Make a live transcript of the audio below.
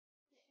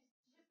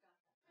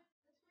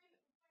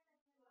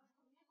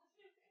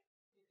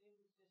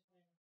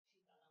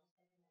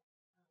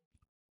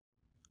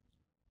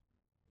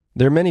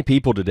There are many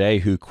people today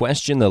who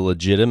question the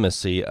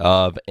legitimacy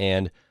of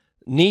and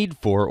need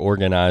for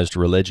organized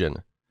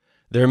religion.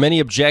 There are many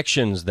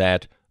objections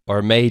that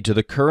are made to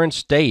the current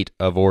state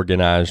of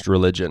organized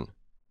religion.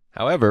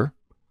 However,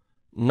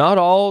 not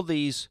all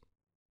these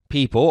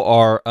people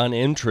are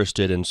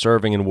uninterested in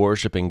serving and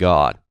worshiping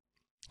God.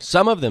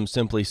 Some of them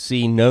simply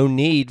see no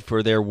need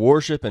for their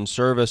worship and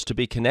service to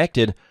be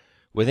connected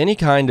with any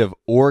kind of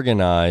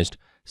organized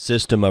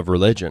system of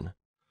religion.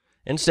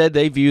 Instead,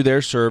 they view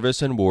their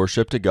service and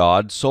worship to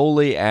God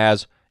solely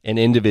as an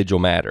individual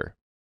matter.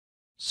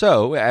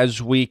 So,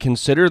 as we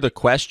consider the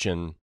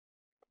question,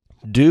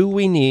 do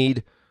we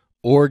need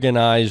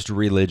organized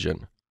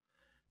religion?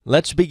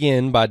 Let's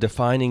begin by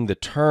defining the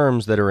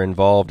terms that are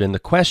involved in the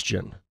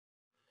question.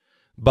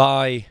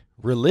 By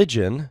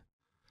religion,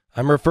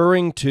 I'm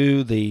referring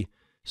to the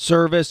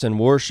service and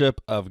worship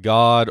of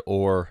God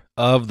or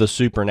of the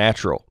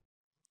supernatural.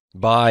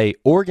 By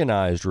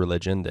organized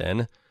religion,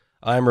 then,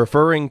 I'm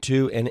referring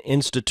to an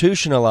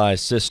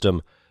institutionalized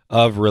system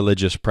of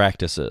religious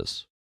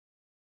practices.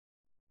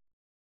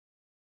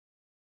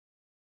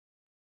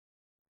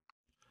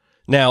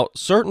 Now,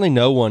 certainly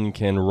no one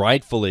can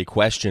rightfully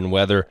question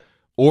whether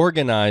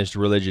organized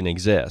religion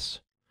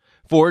exists,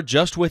 for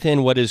just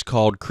within what is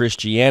called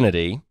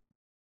Christianity,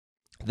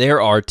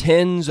 there are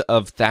tens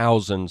of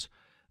thousands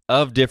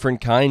of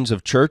different kinds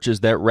of churches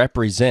that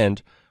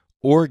represent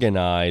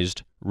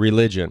organized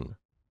religion.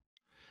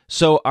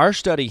 So our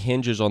study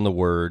hinges on the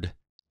word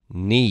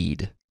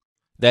need.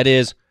 That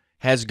is,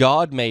 has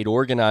God made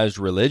organized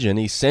religion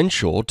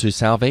essential to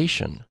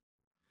salvation?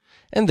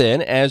 And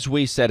then, as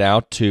we set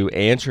out to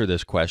answer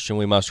this question,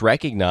 we must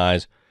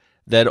recognize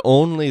that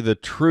only the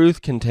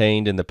truth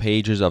contained in the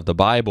pages of the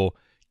Bible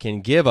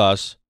can give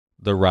us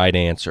the right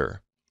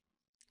answer.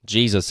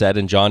 Jesus said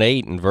in John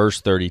 8 and verse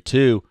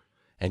 32,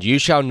 "And you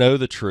shall know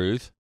the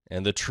truth,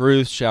 and the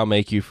truth shall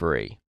make you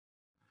free."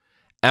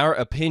 Our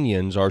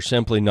opinions are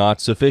simply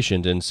not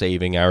sufficient in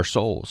saving our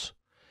souls.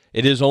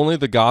 It is only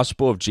the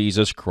gospel of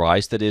Jesus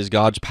Christ that is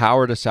God's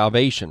power to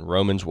salvation,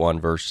 Romans 1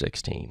 verse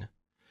 16.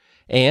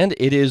 And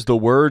it is the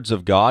words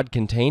of God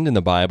contained in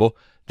the Bible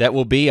that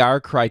will be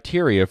our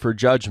criteria for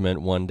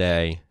judgment one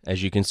day,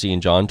 as you can see in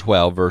John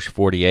 12 verse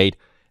 48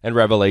 and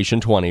Revelation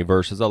 20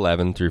 verses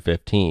 11 through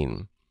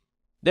 15.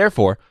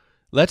 Therefore,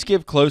 let's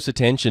give close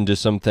attention to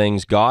some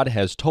things God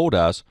has told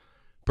us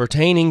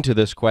pertaining to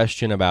this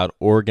question about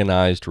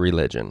organized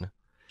religion.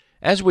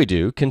 As we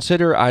do,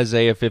 consider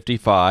Isaiah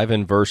 55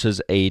 and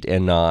verses 8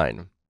 and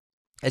 9.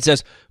 It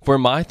says, "For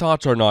my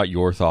thoughts are not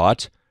your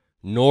thoughts,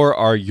 nor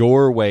are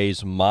your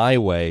ways my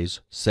ways,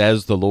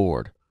 says the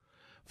Lord.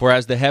 For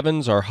as the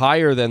heavens are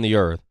higher than the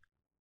earth,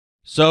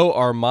 so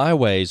are my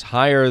ways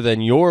higher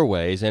than your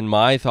ways, and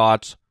my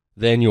thoughts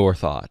than your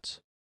thoughts."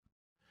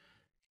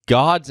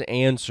 God's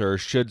answer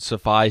should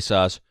suffice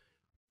us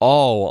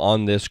all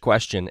on this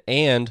question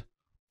and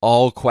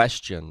all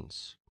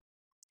questions.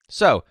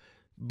 So,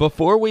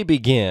 before we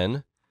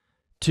begin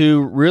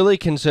to really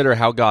consider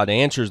how God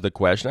answers the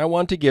question, I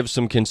want to give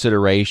some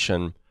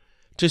consideration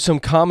to some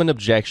common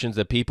objections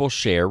that people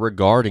share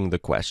regarding the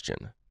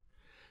question.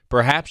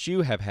 Perhaps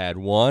you have had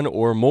one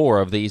or more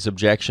of these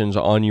objections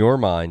on your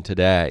mind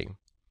today.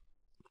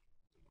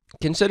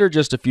 Consider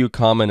just a few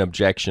common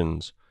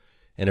objections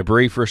and a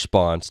brief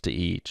response to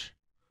each.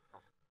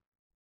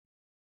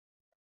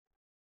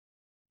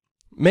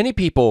 Many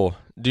people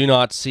do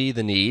not see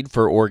the need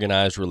for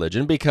organized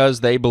religion because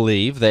they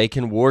believe they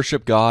can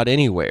worship God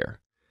anywhere.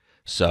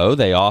 So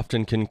they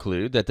often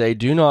conclude that they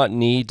do not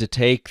need to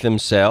take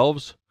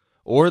themselves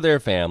or their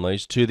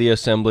families to the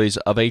assemblies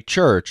of a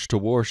church to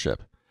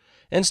worship.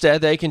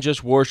 Instead, they can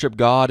just worship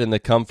God in the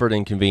comfort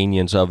and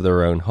convenience of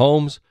their own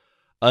homes,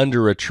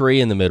 under a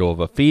tree in the middle of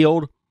a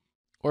field,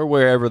 or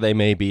wherever they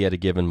may be at a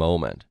given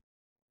moment.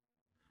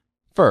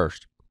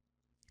 First,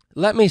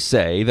 let me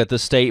say that the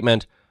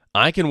statement,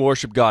 "I can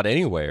worship God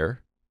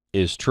anywhere,"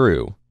 is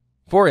true.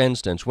 For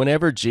instance,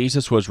 whenever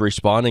Jesus was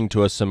responding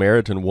to a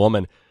Samaritan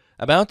woman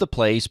about the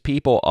place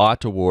people ought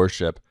to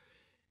worship,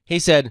 he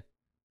said,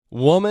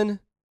 "Woman,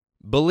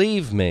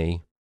 believe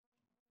me,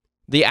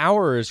 the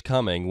hour is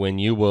coming when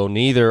you will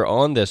neither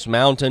on this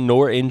mountain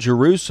nor in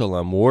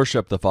Jerusalem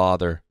worship the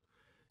Father.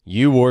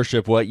 You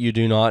worship what you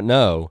do not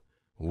know.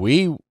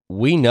 We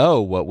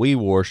know what we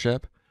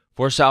worship,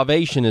 for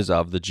salvation is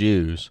of the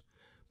Jews.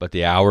 But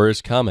the hour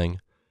is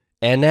coming,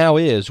 and now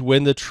is,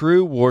 when the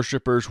true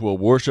worshipers will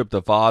worship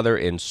the Father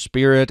in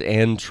spirit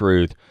and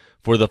truth,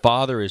 for the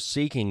Father is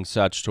seeking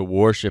such to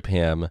worship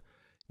him.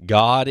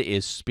 God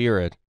is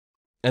spirit,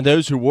 and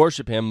those who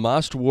worship him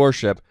must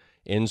worship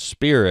in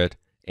spirit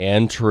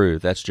and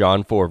truth." That's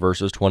John 4,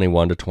 verses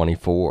 21 to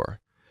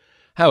 24.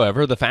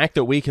 However, the fact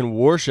that we can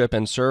worship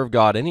and serve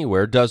God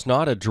anywhere does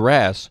not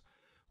address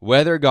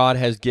whether God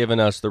has given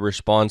us the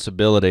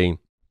responsibility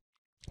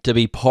to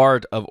be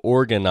part of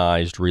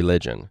organized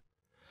religion.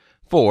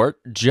 For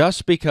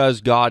just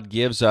because God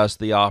gives us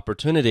the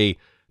opportunity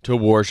to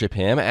worship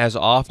him as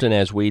often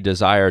as we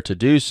desire to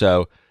do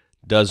so,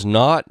 does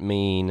not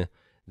mean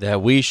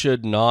that we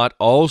should not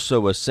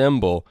also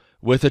assemble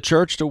with the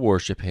church to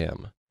worship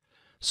him.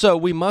 So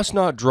we must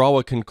not draw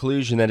a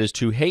conclusion that is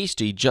too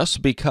hasty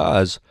just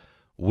because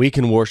we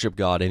can worship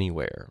God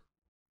anywhere.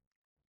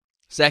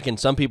 Second,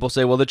 some people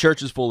say, well, the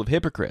church is full of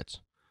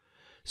hypocrites.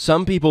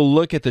 Some people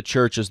look at the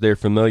churches they're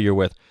familiar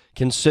with,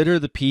 consider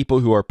the people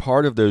who are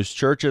part of those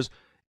churches,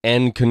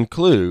 and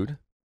conclude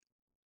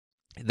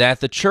that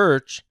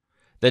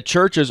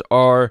churches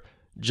are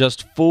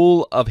just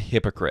full of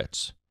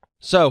hypocrites.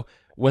 So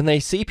when they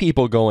see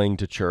people going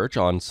to church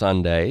on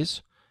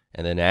Sundays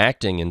and then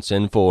acting in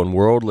sinful and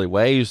worldly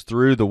ways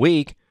through the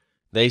week,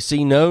 they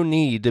see no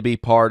need to be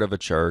part of a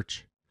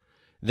church.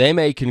 They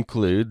may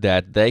conclude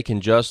that they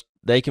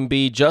can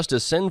be just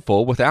as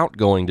sinful without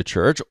going to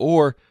church,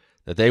 or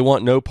that they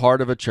want no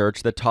part of a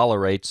church that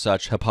tolerates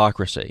such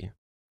hypocrisy.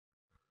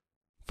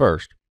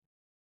 First,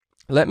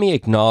 let me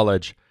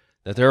acknowledge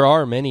that there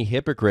are many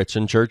hypocrites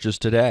in churches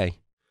today.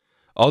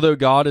 Although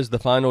God is the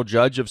final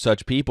judge of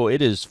such people,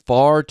 it is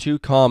far too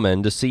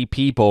common to see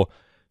people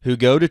who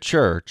go to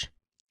church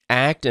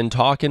act and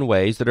talk in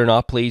ways that are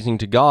not pleasing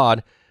to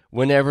God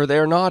whenever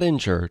they're not in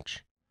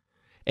church.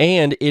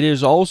 And it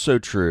is also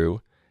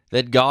true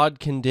that God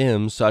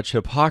condemns such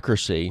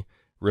hypocrisy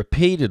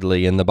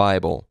repeatedly in the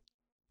Bible.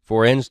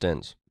 For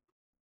instance,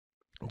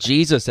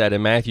 Jesus said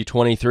in Matthew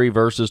 23,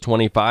 verses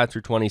 25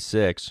 through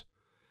 26,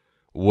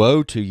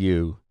 "Woe to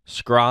you,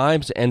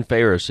 scribes and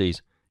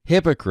Pharisees,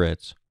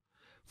 hypocrites!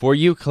 For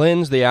you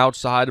cleanse the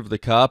outside of the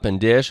cup and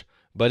dish,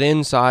 but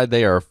inside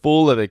they are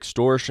full of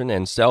extortion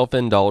and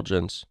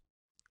self-indulgence.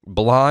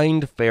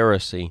 Blind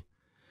Pharisee!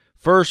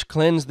 First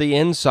cleanse the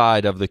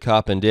inside of the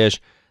cup and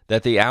dish,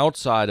 that the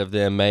outside of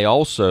them may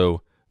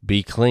also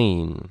be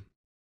clean."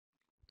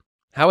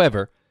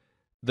 However,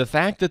 the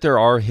fact that there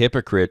are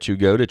hypocrites who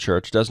go to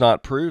church does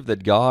not prove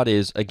that God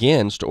is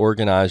against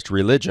organized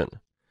religion.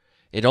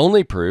 It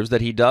only proves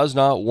that he does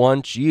not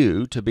want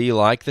you to be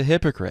like the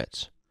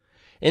hypocrites.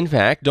 In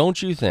fact,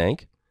 don't you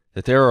think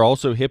that there are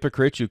also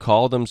hypocrites who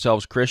call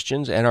themselves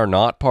Christians and are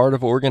not part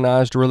of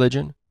organized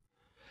religion?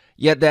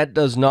 Yet that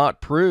does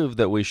not prove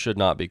that we should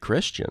not be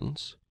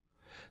Christians.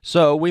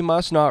 So we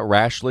must not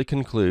rashly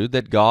conclude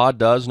that God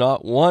does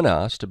not want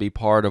us to be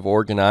part of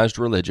organized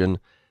religion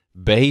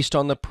based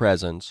on the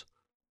presence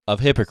of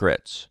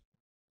hypocrites.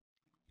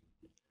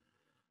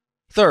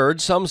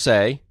 Third, some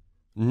say,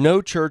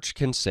 no church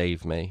can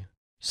save me.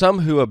 Some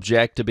who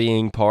object to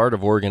being part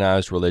of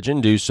organized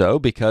religion do so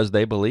because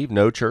they believe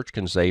no church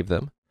can save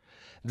them.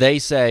 They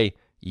say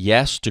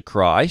yes to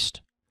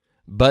Christ,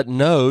 but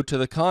no to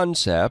the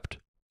concept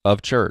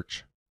of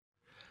church.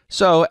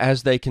 So,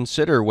 as they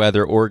consider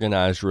whether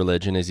organized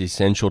religion is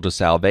essential to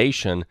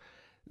salvation,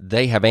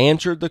 they have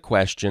answered the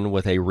question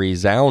with a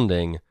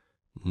resounding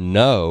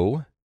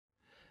no,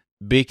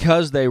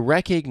 because they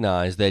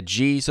recognize that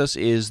Jesus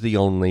is the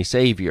only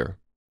Savior.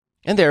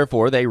 And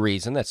therefore they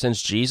reason that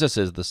since Jesus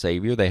is the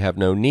Savior, they have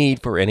no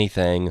need for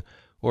anything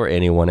or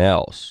anyone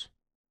else.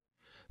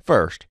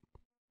 First,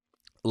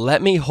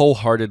 let me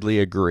wholeheartedly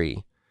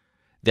agree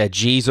that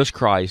Jesus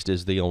Christ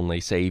is the only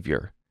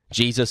Savior.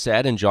 Jesus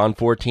said in John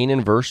 14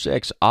 and verse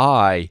 6,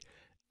 "I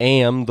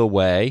am the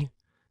way,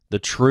 the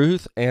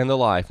truth, and the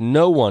life.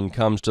 No one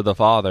comes to the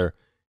Father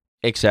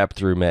except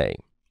through me."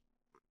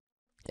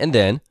 And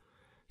then,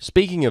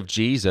 speaking of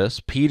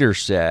Jesus, Peter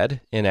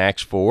said in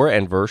Acts 4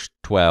 and verse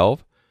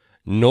 12,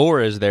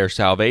 "Nor is there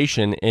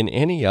salvation in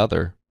any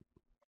other.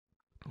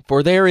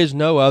 For there is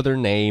no other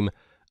name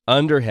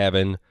under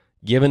heaven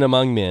given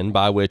among men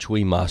by which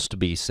we must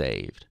be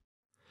saved."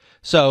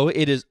 So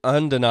it is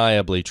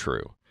undeniably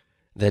true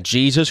that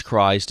Jesus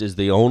Christ is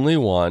the only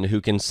one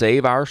who can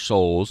save our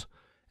souls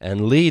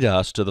and lead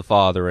us to the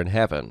Father in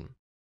heaven.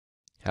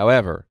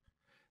 However,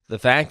 the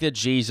fact that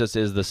Jesus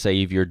is the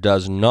Savior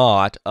does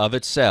not, of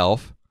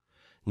itself,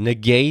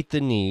 negate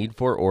the need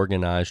for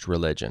organized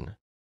religion.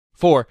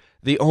 For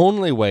the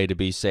only way to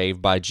be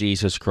saved by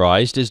Jesus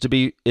Christ is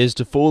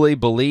to fully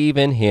believe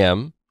in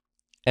him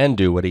and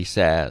do what he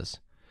says.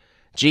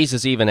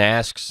 Jesus even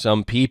asks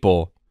some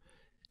people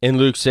in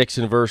Luke 6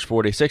 and verse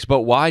 46,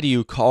 "But why do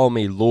you call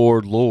me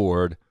Lord,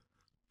 Lord,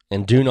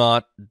 and do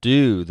not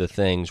do the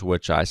things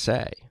which I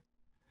say?"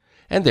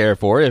 And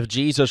therefore, if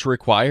Jesus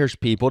requires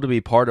people to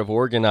be part of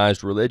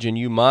organized religion,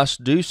 you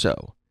must do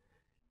so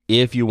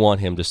if you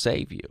want him to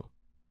save you.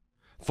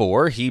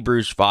 For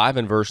Hebrews 5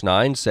 and verse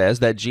 9 says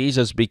that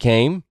Jesus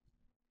became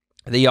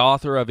the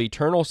author of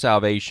eternal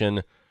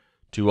salvation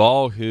to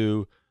all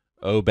who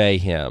obey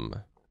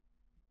him.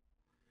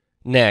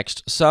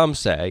 Next, some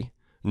say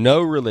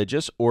no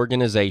religious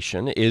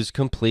organization is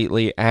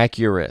completely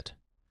accurate.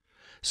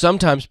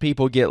 Sometimes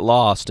people get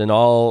lost in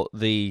all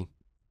the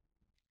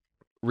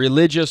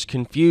religious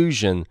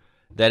confusion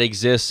that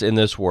exists in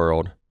this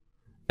world.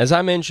 As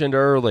I mentioned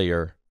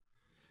earlier,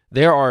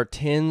 there are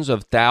tens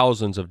of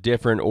thousands of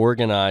different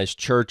organized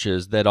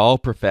churches that all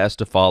profess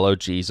to follow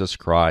Jesus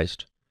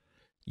Christ.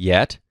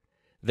 Yet,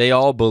 they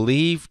all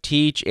believe,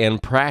 teach,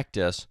 and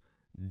practice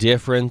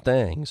different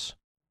things.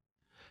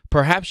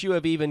 Perhaps you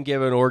have even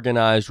given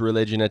organized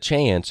religion a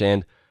chance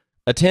and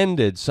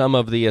attended some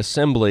of the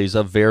assemblies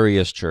of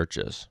various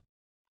churches.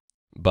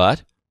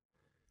 But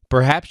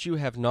perhaps you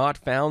have not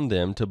found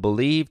them to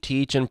believe,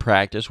 teach, and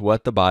practice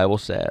what the Bible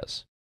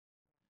says.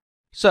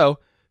 So,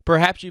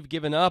 perhaps you've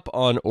given up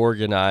on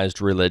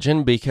organized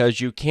religion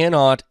because you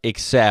cannot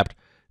accept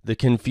the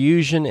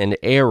confusion and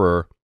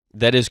error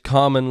that is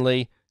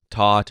commonly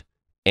taught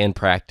and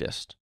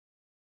practiced.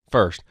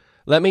 First,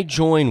 let me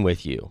join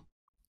with you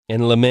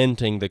in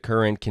lamenting the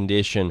current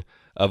condition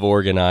of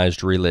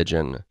organized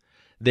religion.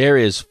 There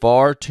is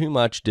far too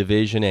much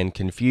division and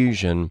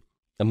confusion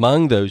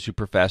among those who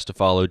profess to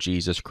follow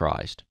Jesus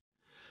Christ.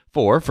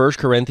 For 1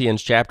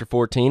 Corinthians chapter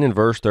 14 and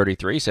verse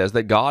 33 says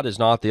that God is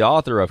not the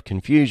author of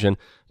confusion,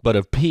 but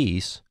of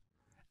peace,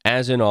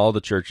 as in all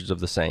the churches of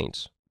the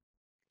saints.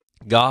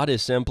 God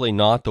is simply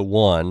not the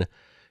one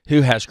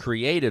who has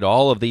created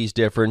all of these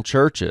different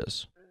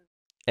churches,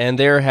 and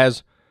there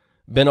has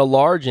been a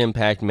large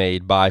impact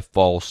made by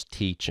false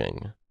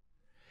teaching.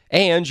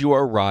 And you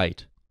are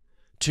right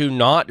to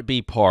not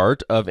be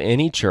part of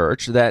any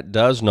church that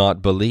does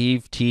not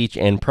believe, teach,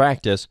 and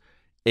practice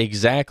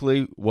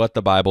exactly what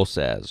the Bible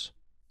says.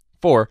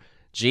 For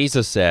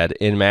Jesus said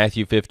in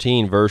Matthew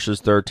 15, verses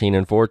 13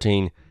 and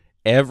 14,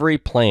 "Every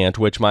plant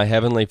which my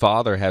heavenly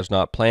Father has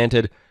not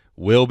planted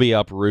will be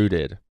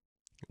uprooted.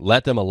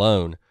 Let them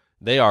alone.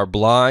 They are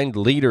blind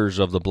leaders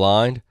of the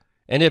blind,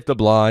 and if the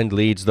blind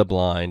leads the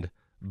blind,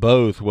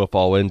 both will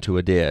fall into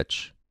a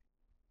ditch."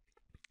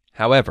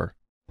 However,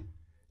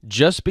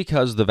 just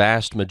because the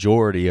vast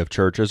majority of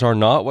churches are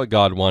not what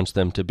God wants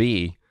them to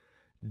be,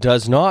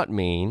 does not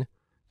mean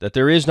that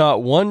there is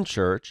not one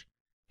church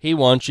He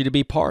wants you to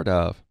be part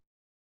of.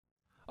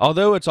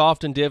 Although it's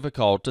often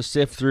difficult to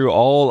sift through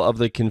all of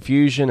the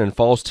confusion and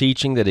false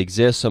teaching that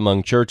exists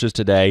among churches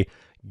today,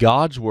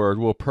 God's Word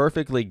will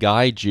perfectly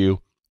guide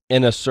you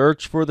in a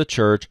search for the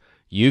church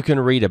you can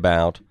read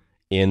about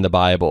in the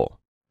Bible.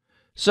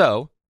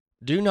 So,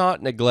 do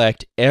not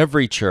neglect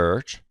every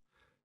church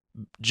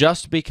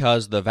just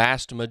because the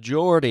vast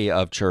majority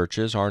of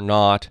churches are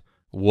not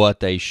what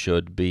they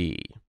should be.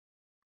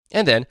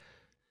 And then,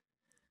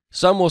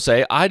 some will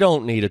say, I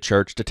don't need a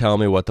church to tell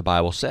me what the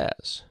Bible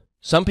says.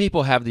 Some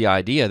people have the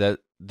idea that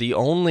the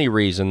only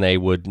reason they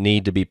would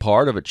need to be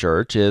part of a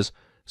church is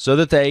so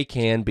that they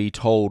can be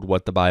told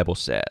what the Bible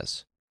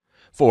says.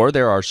 For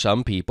there are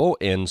some people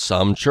in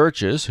some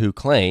churches who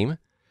claim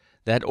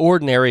that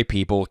ordinary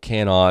people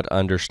cannot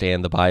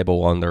understand the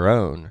Bible on their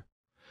own.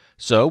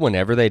 So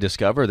whenever they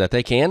discover that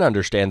they can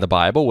understand the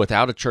Bible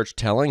without a church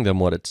telling them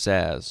what it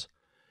says,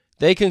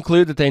 they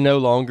conclude that they no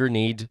longer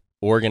need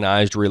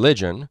organized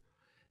religion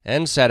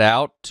and set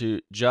out to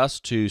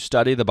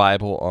study the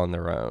Bible on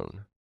their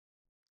own.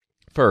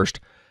 First,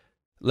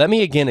 let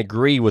me again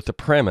agree with the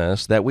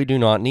premise that we do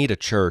not need a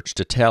church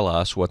to tell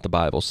us what the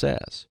Bible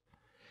says.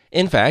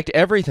 In fact,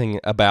 everything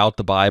about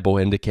the Bible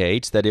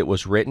indicates that it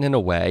was written in a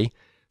way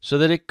so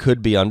that it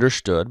could be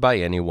understood by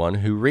anyone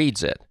who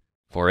reads it.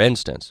 For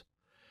instance,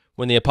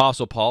 when the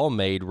Apostle Paul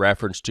made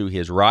reference to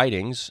his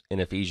writings in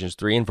Ephesians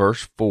 3 and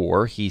verse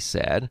 4, he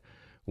said,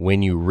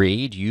 "When you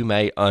read, you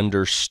may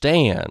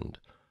understand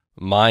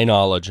my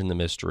knowledge in the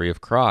mystery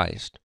of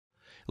Christ."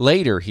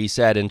 Later, he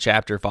said in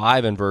chapter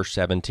 5 and verse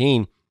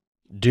 17,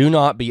 "Do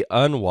not be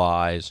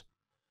unwise,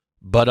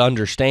 but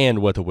understand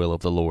what the will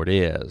of the Lord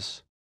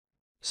is."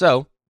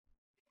 So,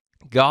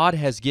 God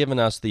has given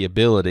us the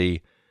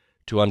ability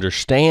to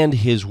understand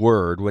His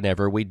Word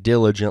whenever we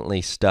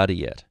diligently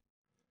study it.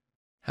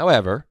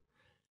 However,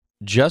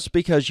 just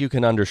because you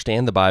can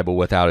understand the Bible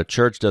without a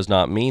church does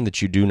not mean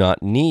that you do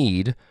not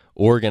need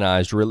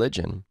organized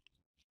religion.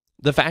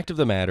 The fact of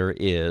the matter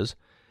is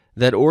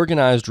that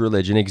organized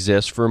religion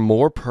exists for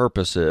more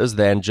purposes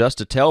than just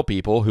to tell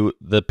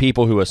the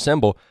people who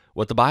assemble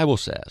what the Bible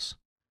says.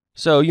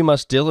 So you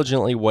must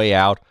diligently weigh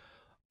out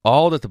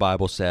all that the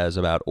Bible says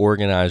about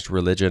organized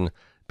religion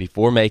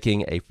before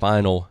making a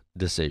final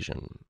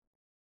decision.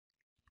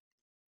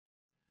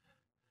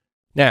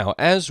 Now,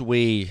 as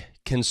we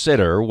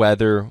consider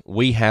whether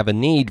we have a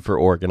need for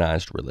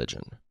organized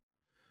religion,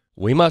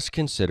 we must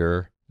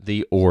consider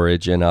the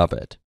origin of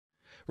it.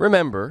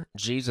 Remember,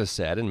 Jesus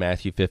said in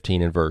Matthew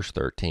 15 and verse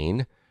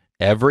 13,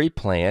 "Every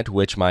plant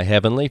which my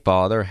heavenly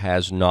Father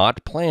has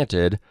not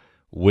planted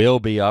will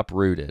be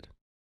uprooted."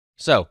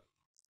 So,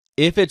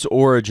 if its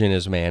origin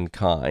is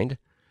mankind,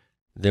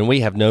 then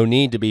we have no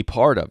need to be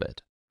part of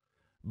it.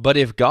 But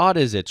if God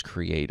is its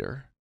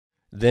creator,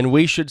 then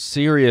we should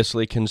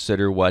seriously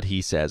consider what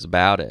He says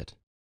about it.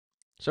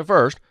 So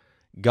first,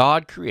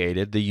 God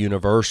created the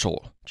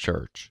universal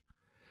church.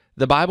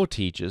 The Bible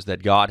teaches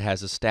that God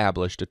has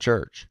established a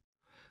church.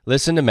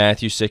 Listen to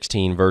Matthew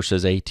 16,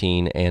 verses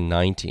 18 and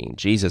 19.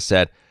 Jesus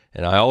said,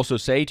 "And I also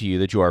say to you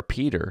that you are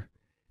Peter,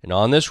 and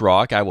on this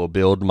rock I will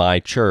build my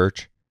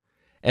church,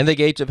 and the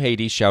gates of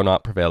Hades shall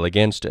not prevail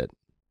against it.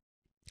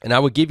 And I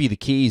will give you the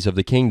keys of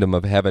the kingdom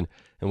of heaven,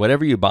 and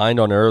whatever you bind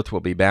on earth will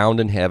be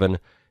bound in heaven,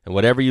 and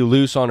whatever you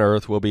loose on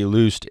earth will be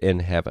loosed in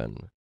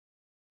heaven."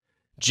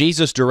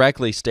 Jesus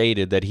directly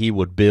stated that He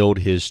would build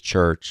His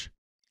church,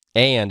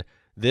 and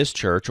this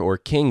church or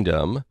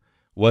kingdom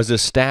was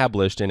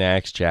established in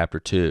Acts chapter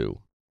 2.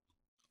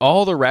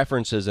 All the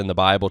references in the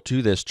Bible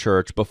to this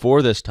church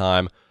before this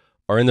time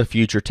are in the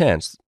future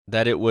tense,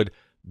 that it would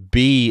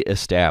be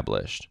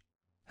established.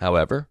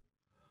 However,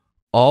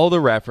 all the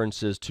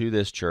references to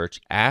this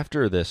church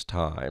after this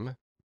time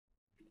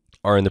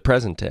are in the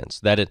present tense,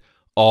 that it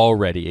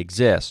already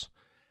exists.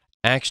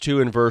 Acts 2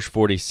 and verse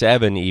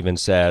 47 even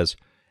says,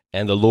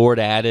 "And the Lord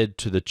added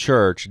to the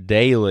church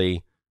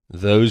daily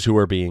those who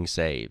are being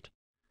saved."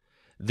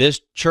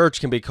 This church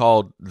can be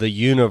called the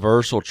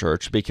universal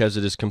church because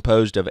it is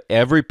composed of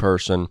every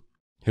person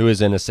who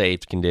is in a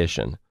saved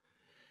condition.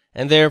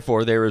 And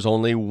therefore, there is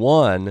only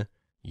one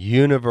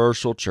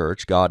universal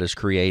church God has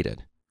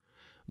created.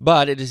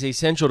 But it is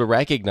essential to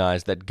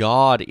recognize that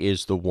God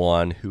is the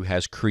one who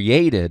has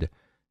created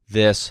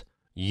this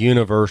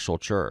universal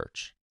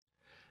church.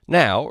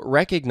 Now,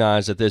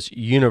 recognize that this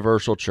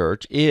universal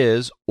church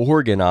is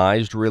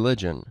organized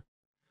religion.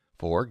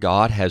 For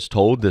God has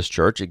told this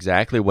church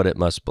exactly what it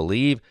must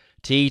believe,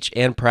 teach,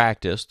 and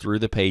practice through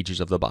the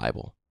pages of the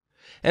Bible.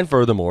 And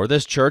furthermore,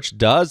 this church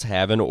does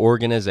have an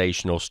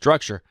organizational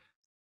structure,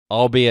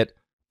 albeit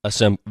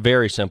a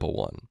very simple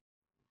one.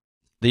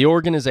 The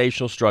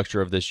organizational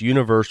structure of this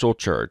universal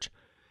church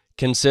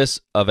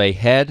consists of a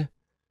head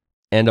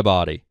and a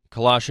body.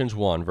 Colossians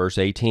 1, verse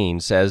 18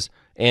 says,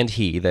 "And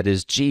he," that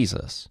is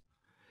Jesus,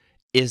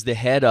 "is the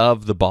head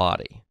of the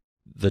body,"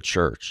 the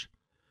church,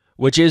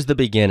 which is the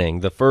beginning,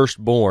 the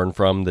firstborn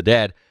from the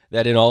dead,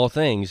 that in all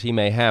things he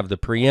may have the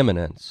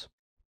preeminence.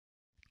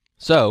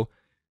 So,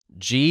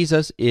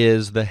 Jesus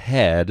is the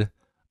head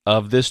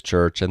of this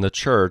church, and the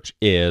church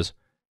is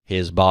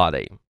his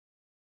body.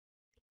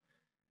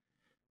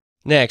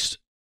 Next,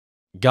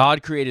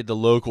 God created the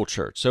local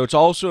church. So it's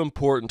also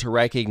important to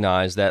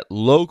recognize that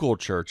local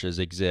churches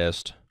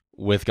exist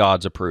with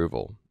God's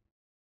approval.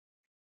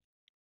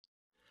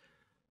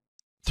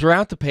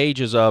 Throughout the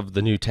pages of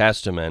the New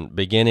Testament,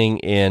 beginning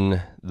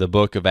in the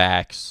book of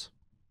Acts,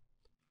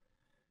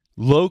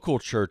 local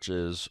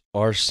churches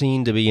are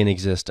seen to be in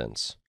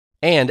existence.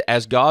 And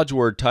as God's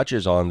word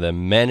touches on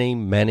them many,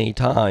 many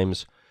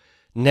times,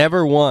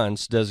 never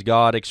once does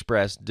God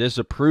express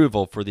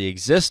disapproval for the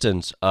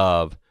existence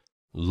of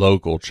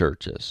local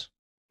churches.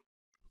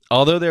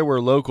 Although there were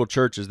local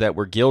churches that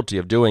were guilty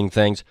of doing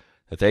things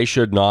that they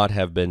should not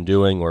have been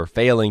doing or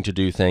failing to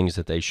do things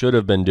that they should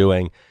have been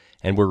doing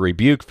and were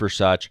rebuked for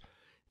such,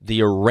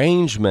 the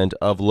arrangement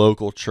of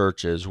local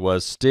churches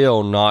was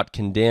still not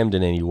condemned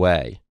in any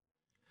way.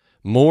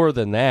 More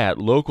than that,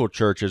 local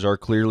churches are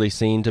clearly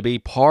seen to be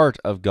part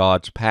of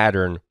God's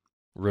pattern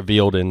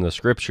revealed in the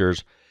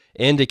Scriptures,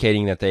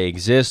 indicating that they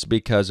exist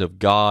because of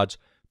God's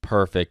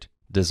perfect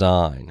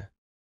design.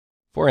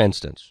 For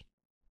instance,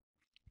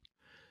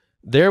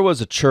 there was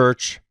a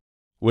church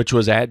which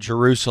was at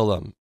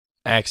Jerusalem,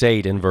 Acts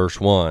 8 and verse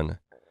 1.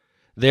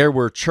 There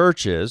were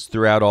churches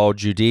throughout all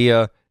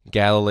Judea,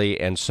 Galilee,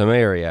 and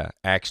Samaria,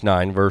 Acts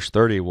 9 verse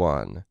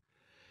 31.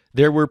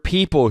 There were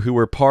people who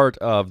were part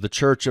of the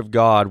church of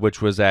God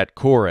which was at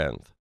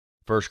Corinth,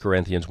 1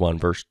 Corinthians 1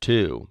 verse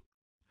 2.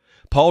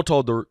 Paul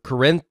told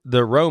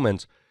the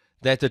Romans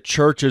that the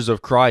churches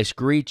of Christ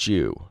greet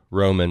you,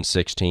 Romans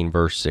 16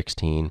 verse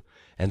 16.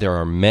 And there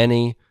are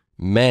many,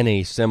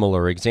 many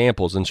similar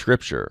examples in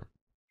Scripture.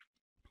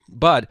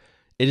 But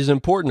it is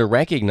important to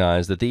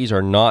recognize that these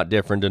are not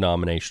different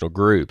denominational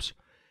groups.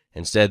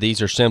 Instead,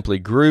 these are simply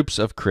groups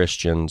of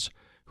Christians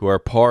who are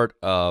part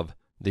of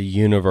the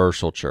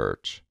universal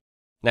church.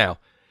 Now,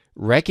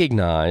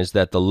 recognize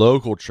that the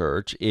local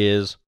church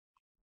is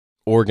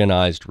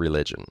organized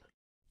religion.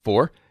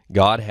 For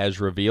God has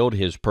revealed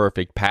his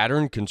perfect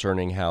pattern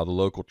concerning how the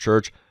local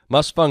church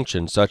must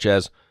function, such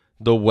as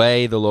the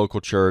way the local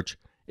church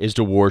is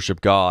to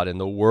worship God and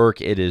the work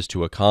it is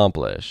to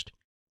accomplish.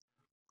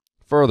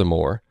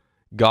 Furthermore,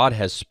 God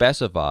has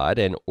specified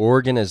an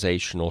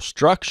organizational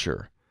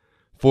structure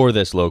for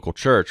this local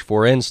church.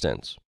 For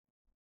instance,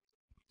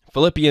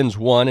 Philippians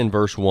 1 and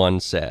verse 1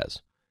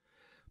 says,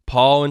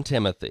 "Paul and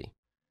Timothy,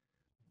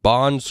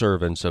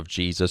 bondservants of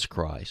Jesus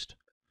Christ,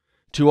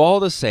 to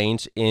all the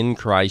saints in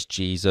Christ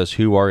Jesus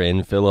who are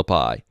in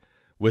Philippi,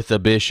 with the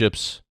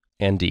bishops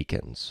and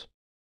deacons."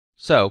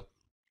 So,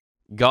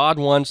 God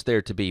wants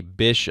there to be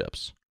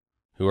bishops,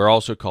 who are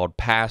also called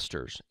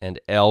pastors and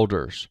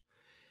elders,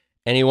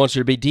 and he wants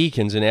there to be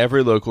deacons in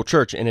every local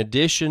church, in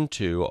addition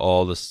to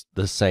all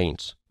the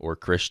saints or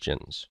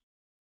Christians.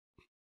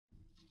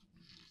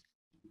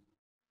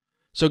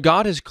 So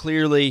God has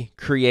clearly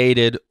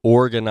created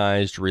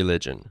organized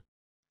religion,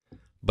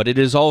 but it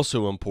is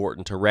also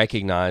important to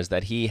recognize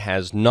that he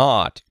has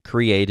not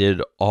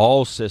created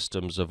all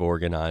systems of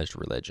organized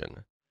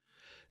religion.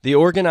 The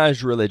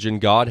organized religion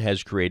God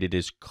has created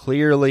is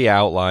clearly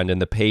outlined in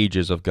the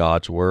pages of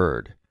God's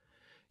Word.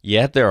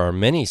 Yet there are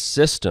many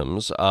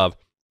systems of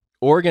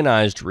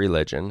organized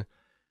religion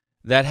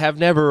that have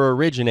never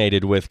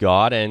originated with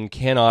God and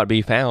cannot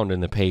be found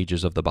in the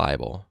pages of the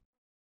Bible.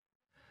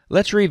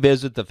 Let's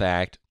revisit the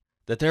fact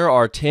that there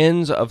are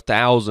tens of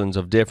thousands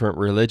of different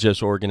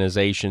religious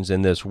organizations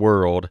in this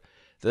world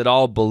that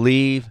all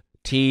believe,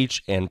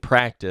 teach, and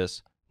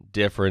practice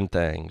different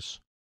things.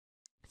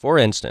 For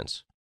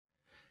instance,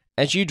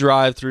 as you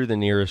drive through the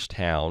nearest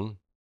town,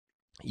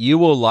 you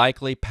will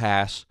likely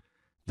pass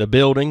the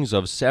buildings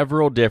of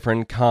several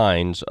different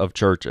kinds of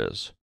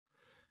churches.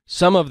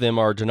 Some of them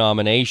are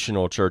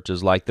denominational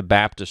churches like the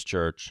Baptist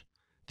Church,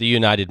 the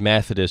United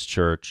Methodist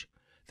Church,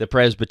 the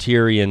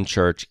Presbyterian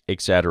Church,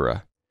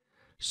 etc.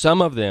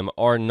 Some of them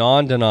are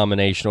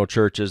non-denominational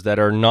churches that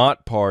are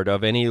not part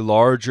of any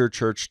larger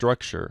church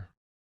structure.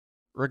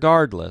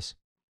 Regardless,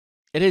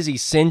 it is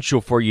essential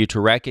for you to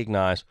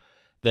recognize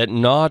that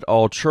not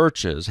all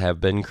churches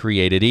have been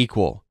created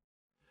equal.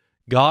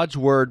 God's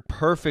Word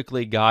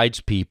perfectly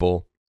guides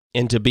people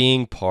into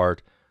being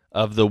part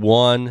of the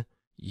one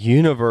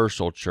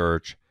universal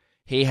church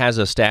He has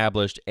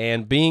established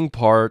and being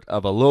part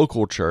of a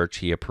local church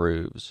He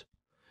approves.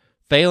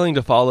 Failing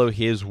to follow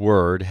His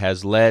Word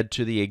has led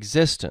to the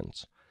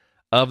existence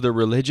of the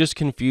religious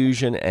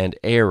confusion and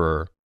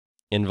error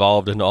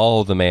involved in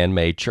all the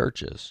man-made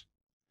churches.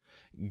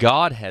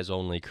 God has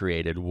only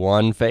created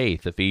one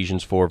faith,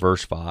 Ephesians 4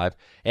 verse 5,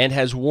 and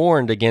has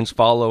warned against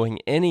following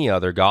any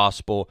other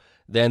gospel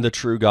than the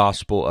true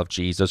gospel of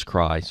Jesus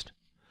Christ.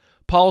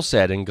 Paul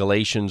said in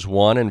Galatians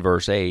 1 and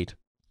verse 8,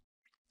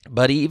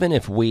 "But even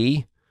if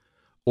we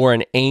or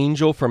an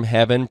angel from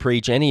heaven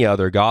preach any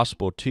other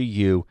gospel to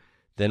you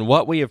than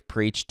what we have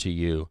preached to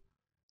you,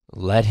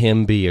 let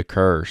him be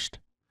accursed."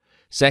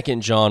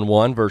 2 John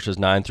 1 verses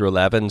 9 through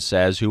 11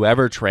 says,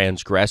 "Whoever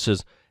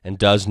transgresses and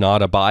does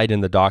not abide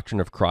in the doctrine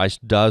of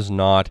Christ does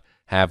not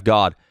have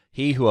God.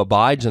 He who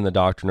abides in the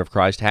doctrine of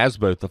Christ has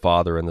both the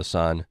Father and the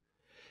Son.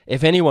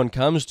 If anyone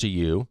comes to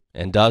you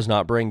and does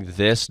not bring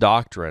this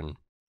doctrine,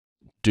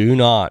 do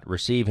not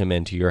receive him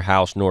into your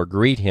house nor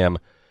greet him,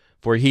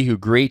 for he who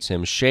greets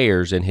him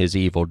shares in his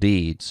evil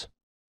deeds."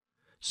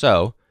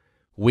 So,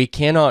 we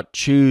cannot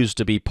choose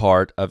to be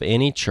part of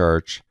any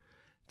church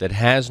that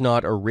has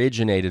not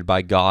originated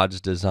by God's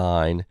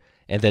design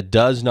and that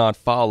does not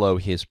follow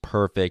His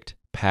perfect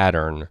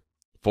pattern.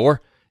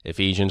 For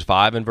Ephesians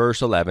 5 and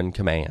verse 11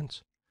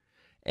 commands,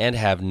 "And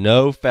have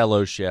no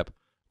fellowship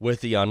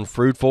with the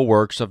unfruitful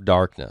works of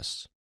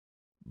darkness,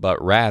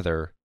 but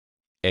rather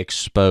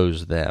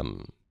expose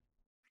them."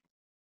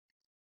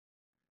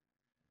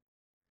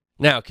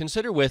 Now,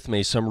 consider with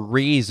me some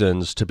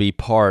reasons to be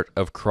part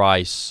of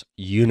Christ's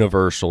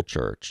universal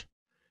church.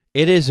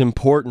 It is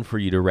important for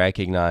you to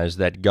recognize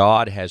that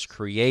God has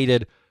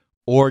created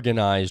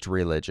organized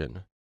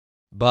religion,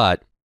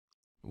 but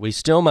we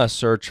still must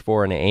search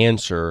for an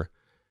answer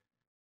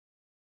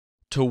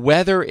to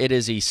whether it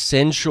is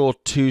essential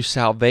to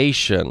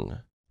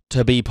salvation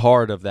to be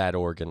part of that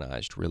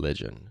organized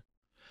religion.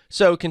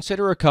 So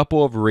consider a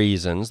couple of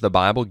reasons the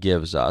Bible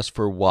gives us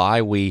for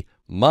why we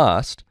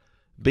must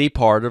be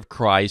part of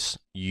Christ's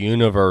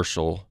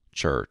universal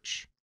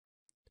church.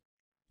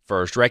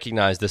 First,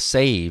 recognize the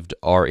saved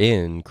are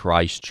in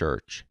Christ's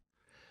church.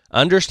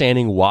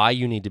 Understanding why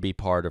you need to be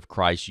part of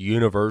Christ's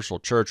universal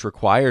church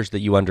requires that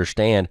you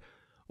understand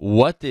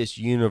what this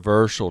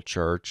universal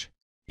church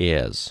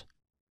is.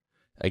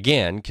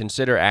 Again,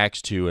 consider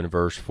Acts 2 and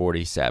verse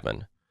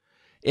 47.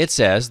 It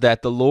says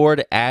that the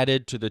Lord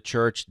added to the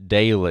church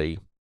daily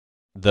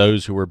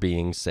those who were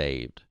being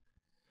saved.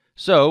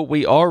 So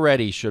we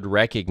already should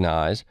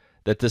recognize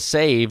that the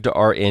saved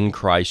are in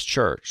Christ's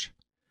church.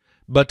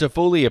 But to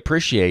fully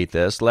appreciate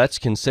this, let's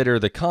consider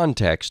the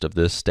context of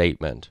this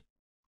statement.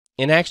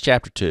 In Acts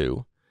chapter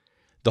 2,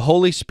 the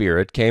Holy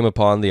Spirit came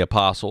upon the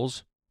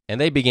apostles, and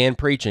they began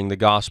preaching the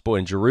gospel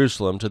in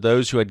Jerusalem to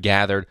those who had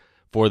gathered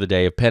for the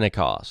day of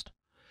Pentecost.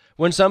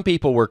 When some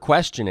people were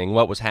questioning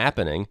what was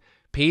happening,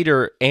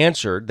 Peter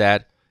answered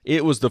that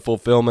it was the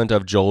fulfillment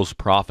of Joel's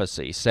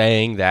prophecy,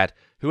 saying that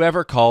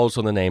whoever calls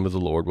on the name of the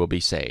Lord will be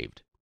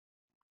saved.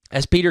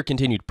 As Peter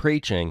continued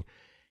preaching,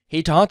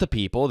 he taught the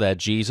people that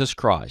Jesus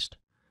Christ,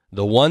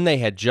 the one they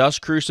had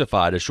just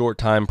crucified a short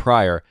time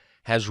prior,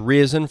 has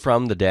risen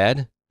from the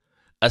dead,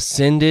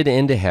 ascended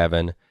into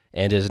heaven,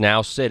 and is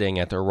now sitting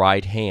at the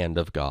right hand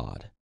of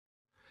God.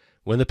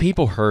 When the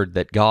people heard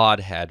that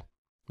God had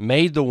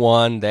made the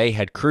one they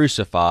had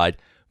crucified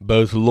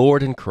both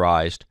Lord and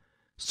Christ,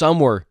 some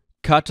were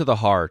cut to the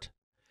heart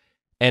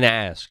and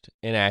asked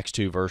in Acts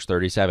 2 verse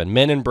 37,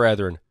 "Men and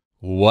brethren,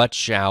 what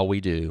shall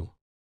we do?"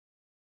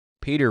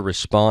 Peter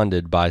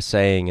responded by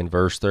saying in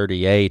verse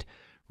 38,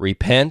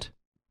 "Repent,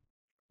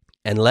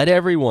 and let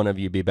every one of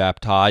you be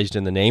baptized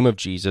in the name of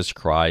Jesus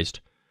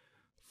Christ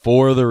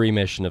for the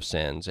remission of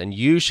sins, and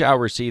you shall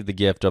receive the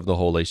gift of the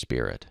Holy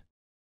Spirit."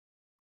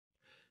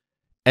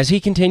 As he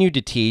continued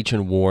to teach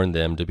and warn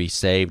them to be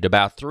saved,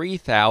 about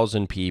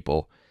 3,000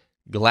 people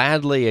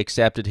gladly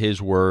accepted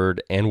his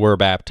word and were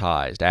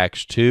baptized.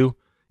 Acts 2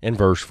 and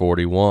verse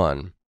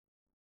 41.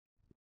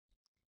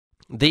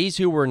 These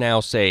who were now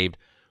saved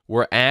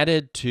were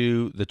added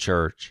to the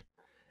church,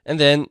 and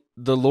then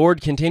the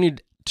Lord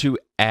continued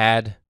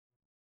adding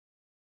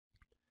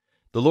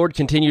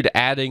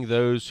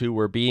those who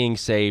were being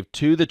saved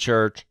to the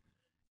church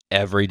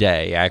every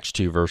day. Acts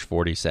 2 verse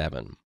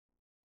 47.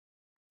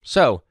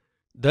 So,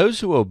 Those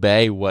who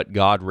obey what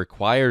God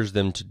requires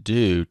them to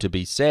do to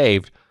be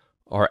saved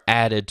are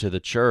added to the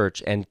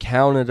church and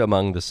counted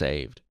among the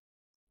saved.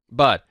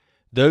 But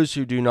those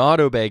who do not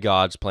obey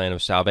God's plan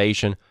of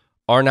salvation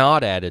are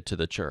not added to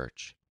the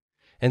church.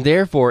 And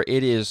therefore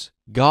it is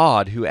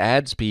God who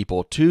adds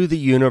people to the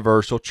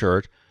universal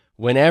church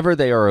whenever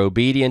they are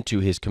obedient to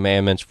his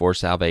commandments for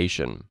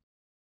salvation.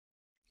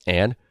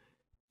 And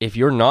if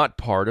you're not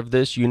part of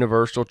this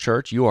universal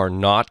church, you are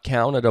not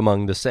counted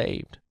among the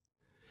saved.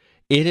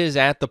 It is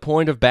at the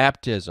point of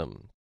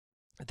baptism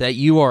that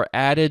you are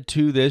added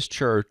to this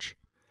church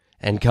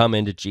and come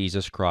into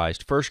Jesus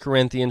Christ. 1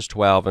 Corinthians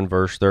 12 and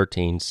verse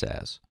 13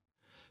 says,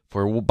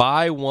 "For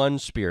by one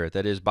Spirit,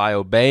 that is, by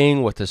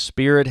obeying what the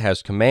Spirit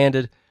has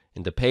commanded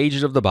in the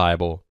pages of the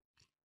Bible,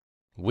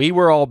 we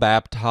were all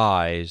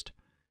baptized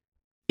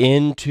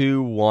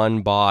into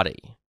one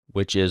body,"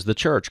 which is the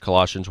church,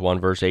 Colossians 1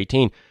 verse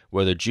 18,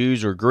 "whether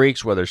Jews or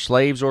Greeks, whether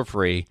slaves or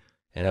free,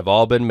 and have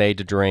all been made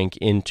to drink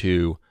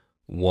into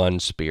one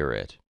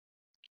Spirit."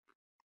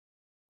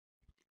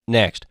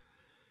 Next,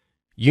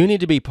 you need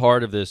to be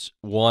part of this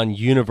one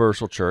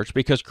universal church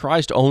because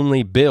Christ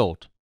only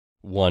built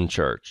one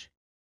church.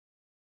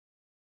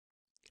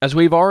 As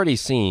we've already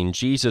seen,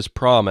 Jesus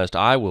promised,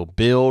 "I will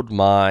build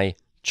my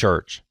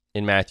church,"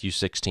 in Matthew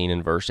 16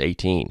 and verse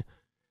 18.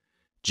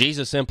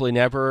 Jesus simply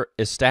never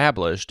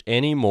established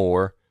any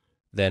more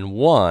than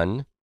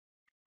one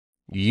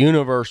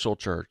universal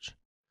church.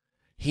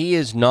 He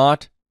is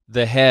not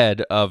the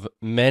head of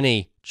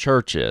many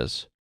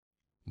churches,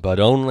 but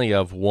only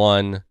of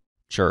one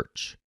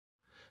church.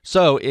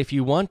 So if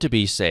you want to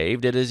be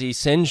saved, it is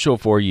essential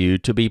for you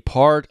to be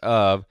part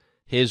of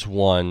his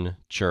one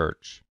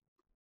church.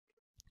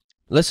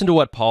 Listen to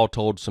what Paul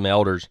told some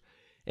elders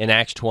in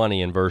Acts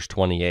 20 and verse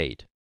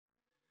 28. It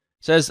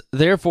says,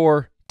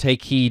 "Therefore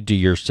take heed to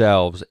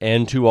yourselves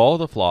and to all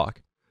the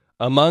flock,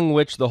 among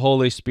which the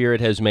Holy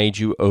Spirit has made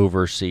you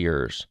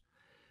overseers,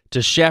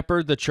 to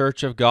shepherd the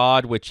church of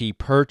God, which he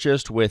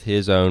purchased with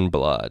his own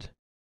blood."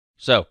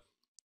 So,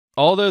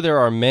 although there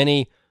are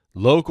many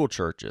local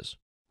churches,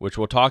 which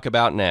we'll talk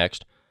about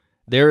next,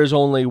 there is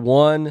only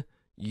one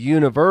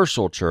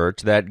universal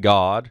church that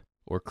God,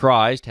 or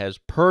Christ, has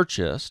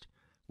purchased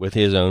with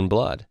his own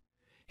blood.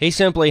 He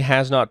simply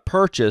has not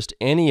purchased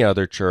any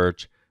other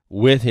church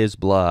with his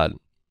blood.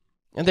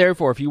 And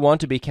therefore, if you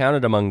want to be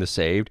counted among the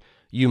saved,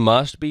 you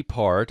must be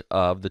part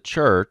of the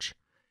church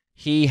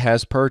he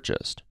has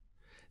purchased.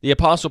 The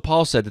Apostle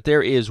Paul said that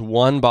there is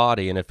one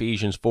body in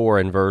Ephesians 4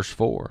 and verse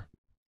 4.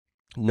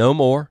 No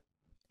more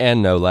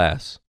and no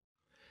less.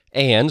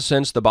 And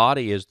since the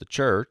body is the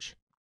church,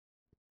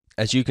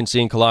 as you can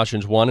see in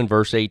Colossians 1 and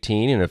verse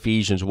 18 and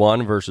Ephesians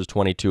 1 verses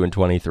 22 and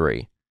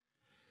 23,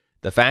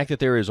 the fact that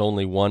there is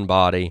only one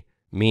body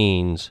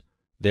means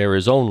there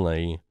is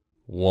only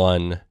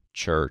one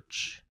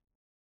church.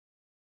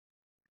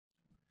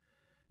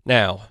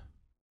 Now,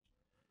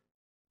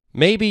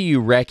 maybe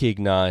you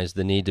recognize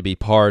the need to be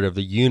part of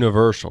the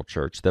universal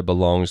church that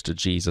belongs to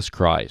Jesus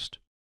Christ,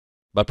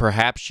 but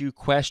perhaps you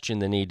question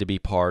the need to be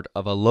part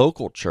of a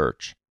local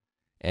church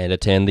and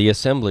attend the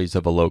assemblies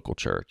of a local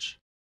church.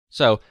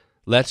 So,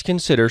 let's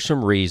consider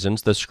some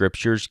reasons the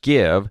Scriptures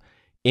give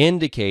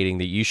indicating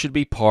that you should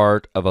be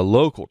part of a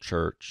local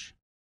church.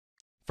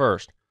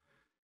 First,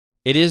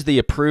 it is the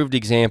approved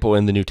example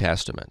in the New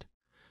Testament.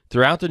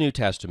 Throughout the New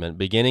Testament,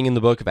 beginning in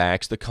the book of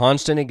Acts, the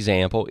constant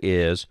example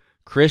is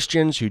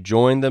Christians who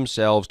join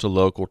themselves to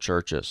local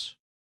churches.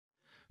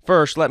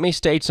 First, let me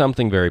state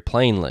something very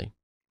plainly.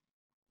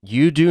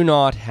 You do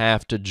not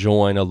have to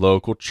join a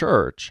local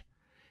church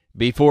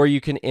before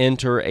you can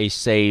enter a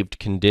saved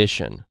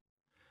condition.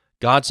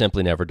 God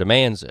simply never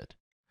demands it.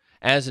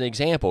 As an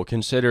example,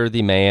 consider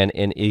the man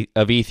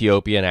of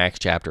Ethiopia in Acts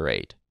chapter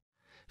 8.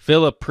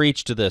 Philip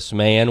preached to this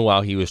man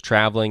while he was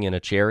traveling in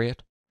a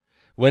chariot.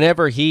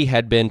 Whenever he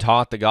had been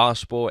taught the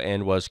gospel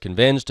and was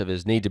convinced of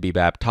his need to be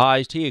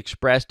baptized, he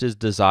expressed his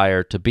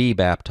desire to be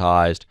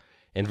baptized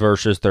in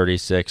verses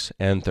 36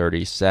 and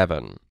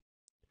 37.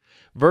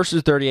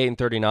 Verses 38 and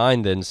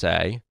 39 then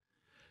say,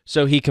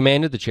 "So he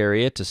commanded the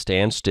chariot to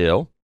stand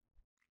still,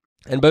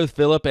 and both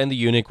Philip and the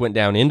eunuch went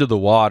down into the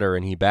water,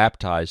 and he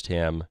baptized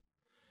him.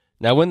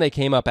 Now when they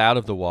came up out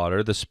of the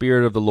water, the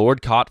Spirit of the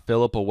Lord caught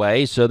Philip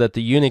away, so that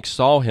the eunuch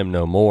saw him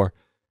no more,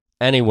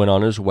 and he went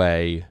on his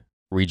way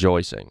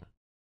rejoicing."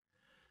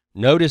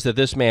 Notice that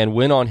this man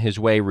went on his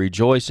way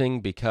rejoicing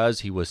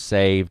because he was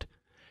saved,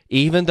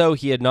 even though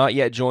he had not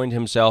yet joined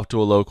himself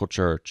to a local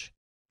church.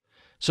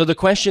 So the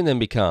question then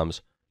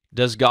becomes,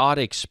 does God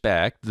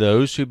expect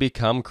those who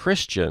become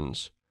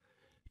Christians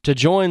to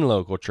join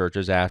local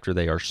churches after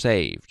they are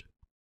saved?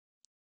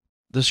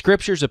 The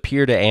Scriptures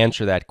appear to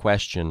answer that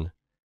question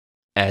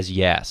as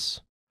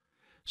yes.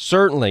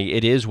 Certainly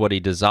it is what he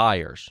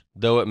desires,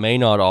 though it may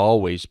not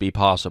always be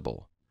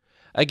possible.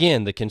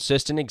 Again, the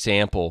consistent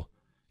example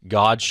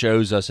God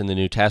shows us in the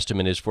New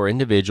Testament is for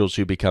individuals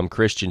who become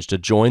Christians to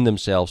join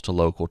themselves to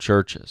local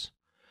churches.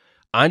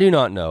 I do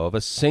not know of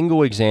a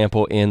single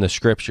example in the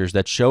Scriptures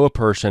that show a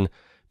person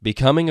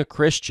becoming a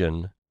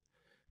Christian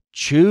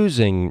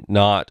choosing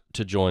not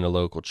to join a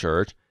local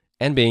church,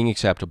 and being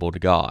acceptable to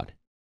God.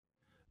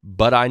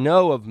 But I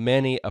know of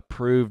many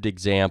approved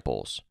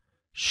examples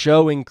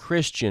showing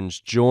Christians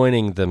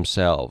joining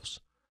themselves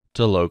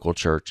to local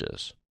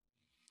churches.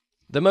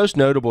 The most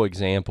notable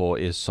example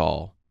is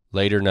Saul,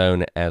 later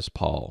known as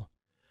Paul.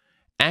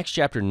 Acts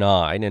chapter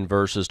 9 and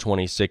verses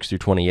 26 through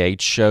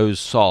 28 shows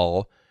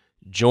Saul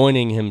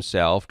joining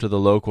himself to the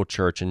local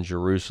church in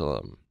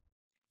Jerusalem.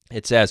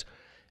 It says,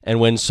 "And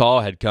when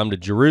Saul had come to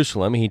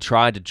Jerusalem, he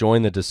tried to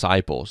join the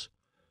disciples,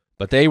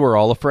 but they were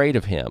all afraid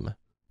of him,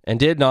 and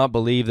did not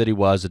believe that he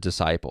was a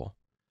disciple.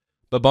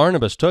 But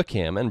Barnabas took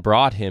him and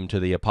brought him to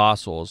the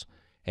apostles,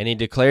 and he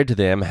declared to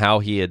them how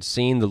he had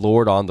seen the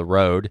Lord on the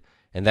road,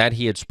 and that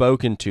he had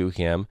spoken to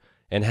him,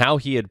 and how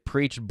he had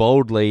preached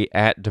boldly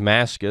at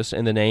Damascus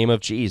in the name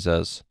of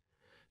Jesus.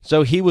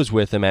 So he was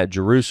with them at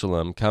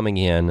Jerusalem, coming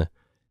in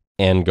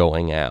and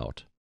going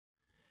out."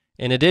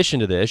 In addition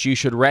to this, you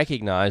should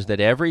recognize that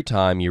every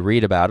time you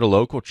read about a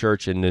local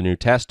church in the New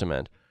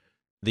Testament,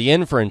 the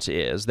inference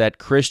is that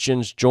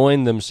Christians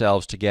join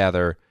themselves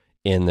together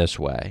in this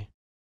way.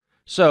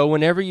 So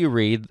whenever you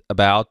read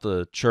about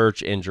the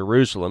church in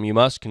Jerusalem, you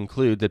must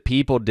conclude that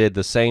people did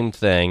the same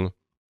thing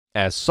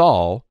as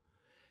Saul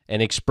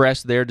and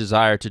expressed their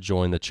desire to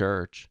join the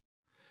church.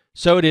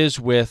 So it is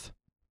with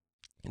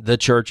the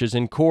churches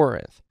in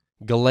Corinth,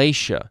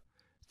 Galatia,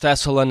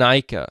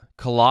 Thessalonica,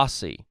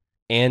 Colossae,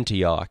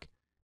 Antioch,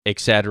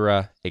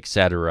 etc.,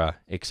 etc.,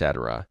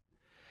 etc.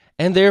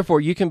 And therefore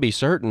you can be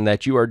certain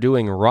that you are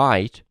doing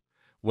right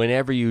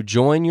whenever you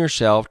join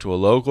yourself to a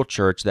local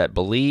church that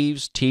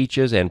believes,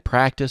 teaches, and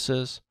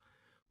practices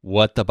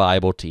what the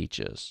Bible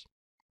teaches.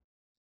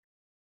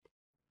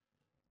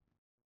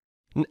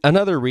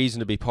 Another reason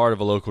to be part of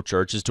a local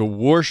church is to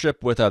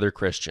worship with other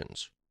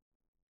Christians.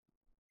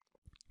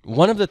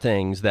 One of the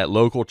things that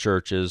local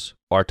churches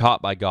are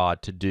taught by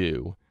God to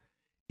do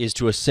is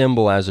to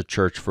assemble as a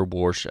church for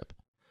worship.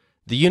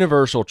 The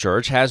universal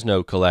church has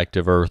no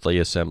collective earthly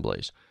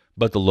assemblies,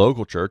 but the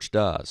local church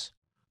does.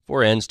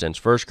 For instance,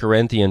 1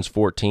 Corinthians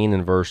 14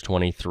 and verse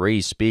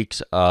 23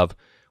 speaks of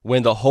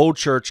when the whole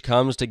church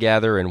comes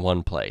together in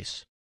one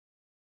place.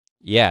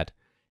 Yet,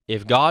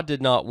 if God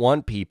did not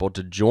want people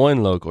to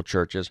join local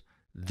churches,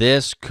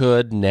 this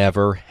could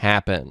never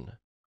happen.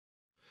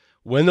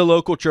 When the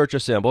local church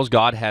assembles,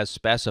 God has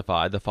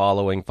specified the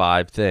following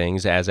 5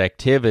 things as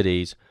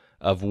activities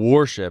of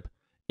worship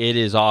it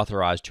is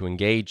authorized to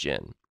engage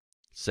in: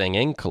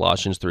 singing,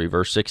 Colossians 3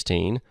 verse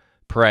 16,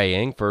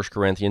 praying, 1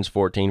 Corinthians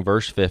 14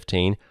 verse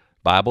 15,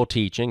 Bible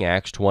teaching,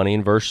 Acts 20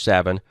 and verse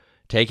 7,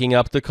 taking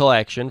up the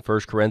collection,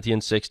 1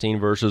 Corinthians 16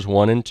 verses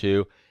 1 and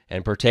 2,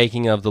 and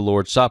partaking of the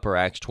Lord's Supper,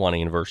 Acts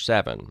 20 and verse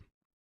 7.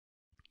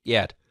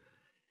 Yet,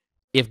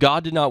 if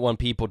God did not want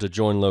people to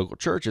join local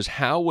churches,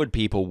 how would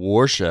people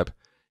worship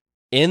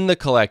in the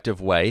collective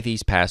way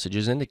these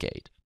passages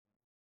indicate?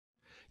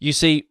 You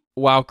see,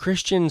 while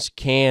Christians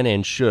can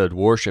and should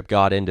worship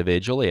God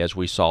individually, as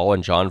we saw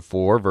in John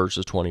 4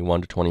 verses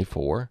 21 to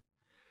 24,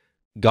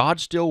 God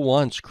still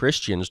wants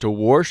Christians to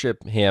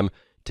worship Him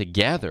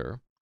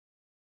together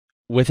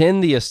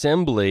within the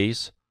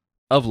assemblies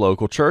of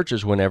local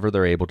churches whenever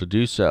they're able to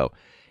do so.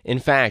 In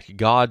fact,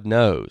 God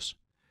knows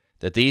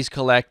that these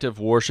collective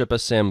worship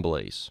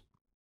assemblies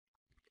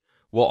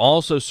will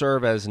also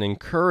serve as an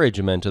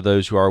encouragement to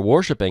those who are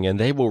worshiping, and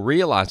they will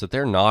realize that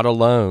they're not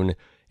alone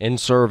in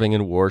serving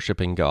and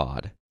worshiping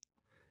God.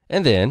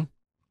 And then,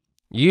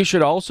 you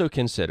should also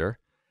consider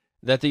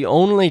that the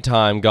only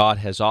time God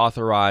has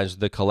authorized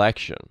the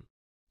collection,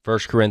 1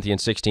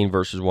 Corinthians 16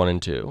 verses 1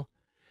 and 2,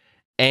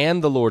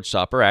 and the Lord's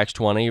Supper, Acts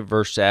 20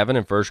 verse 7,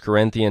 and 1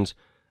 Corinthians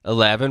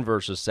 11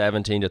 verses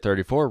 17 to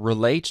 34,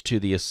 relates to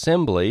the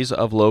assemblies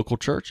of local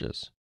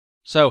churches.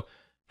 So,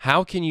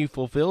 how can you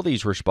fulfill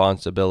these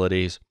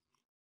responsibilities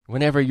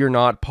whenever you're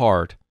not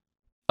part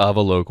of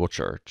a local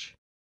church?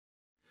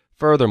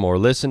 Furthermore,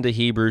 listen to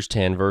Hebrews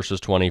 10 verses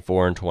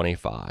 24 and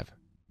 25.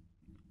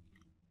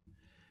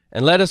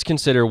 "And let us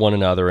consider one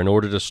another in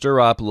order to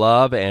stir up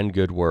love and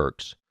good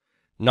works,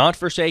 not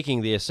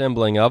forsaking the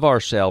assembling of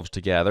ourselves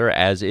together,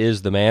 as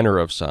is the manner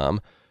of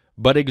some,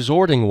 but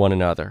exhorting one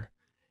another,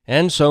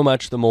 and so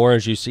much the more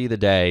as you see the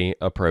day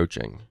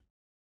approaching."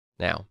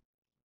 Now,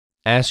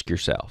 ask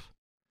yourself,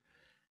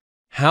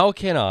 how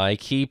can I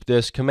keep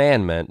this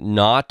commandment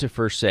not to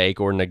forsake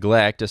or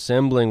neglect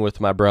assembling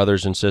with my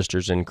brothers and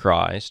sisters in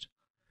Christ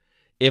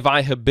if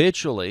I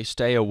habitually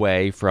stay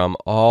away from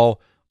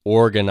all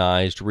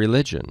organized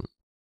religion?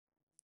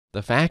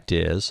 The fact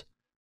is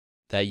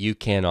that you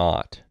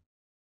cannot.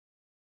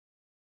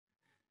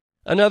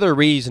 Another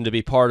reason to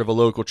be part of a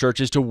local church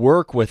is to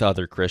work with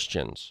other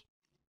Christians.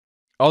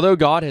 Although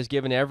God has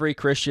given every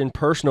Christian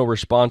personal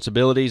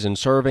responsibilities in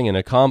serving and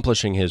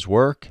accomplishing His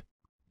work,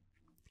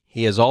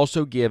 He has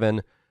also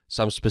given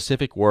some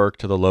specific work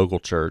to the local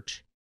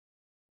church.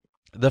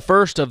 The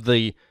first of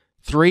the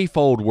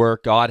threefold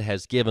work God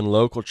has given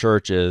local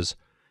churches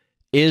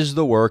is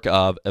the work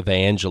of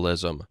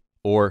evangelism,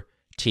 or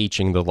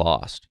teaching the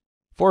lost.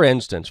 For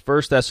instance,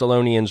 1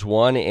 Thessalonians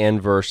 1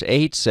 and verse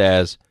 8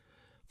 says,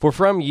 For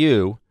from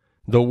you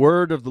the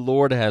word of the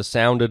Lord has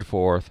sounded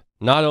forth,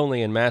 not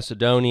only in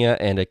Macedonia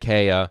and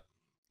Achaia,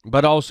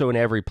 but also in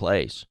every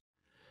place.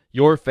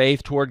 Your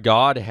faith toward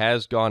God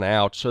has gone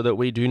out, so that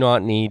we do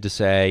not need to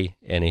say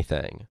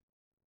anything.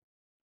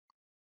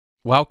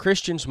 While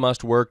Christians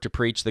must work to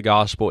preach the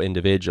gospel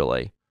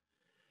individually,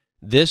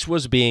 this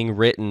was being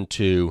written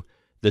to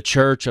the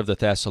church of the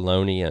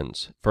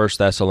Thessalonians, 1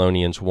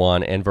 Thessalonians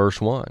 1 and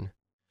verse 1.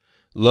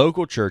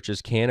 Local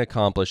churches can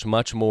accomplish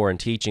much more in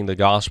teaching the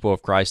gospel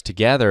of Christ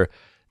together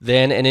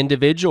than an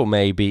individual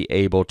may be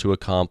able to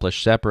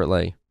accomplish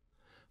separately.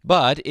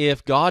 But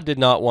if God did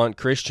not want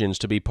Christians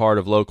to be part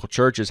of local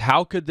churches,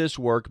 how could this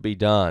work be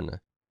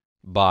done?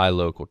 By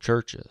local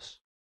churches.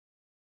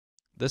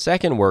 The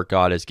second work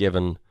God has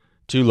given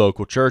to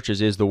local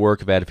churches is the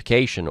work of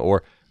edification,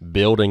 or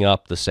building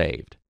up the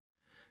saved.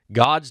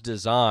 God's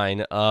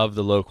design of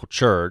the local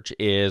church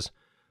is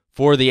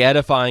for the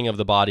edifying of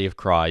the body of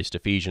Christ,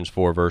 Ephesians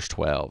 4, verse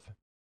 12.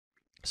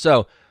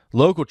 So,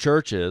 local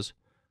churches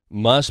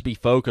must be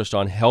focused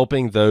on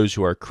helping those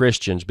who are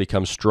Christians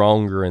become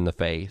stronger in the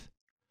faith.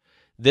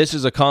 This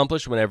is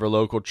accomplished whenever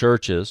local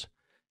churches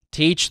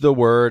teach the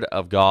Word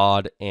of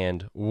God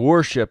and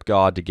worship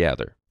God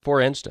together. For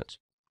instance,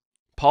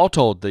 Paul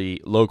told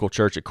the local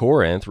church at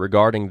Corinth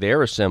regarding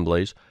their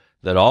assemblies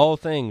that all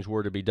things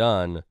were to be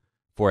done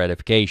for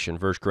edification,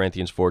 1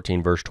 Corinthians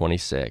 14, verse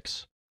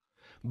 26.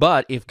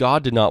 But if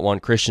God did not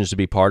want Christians to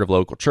be part of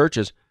local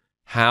churches,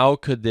 how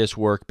could this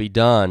work be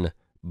done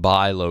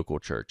by local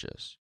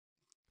churches?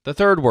 The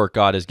third work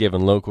God has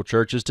given local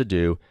churches to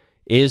do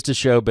is to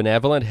show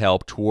benevolent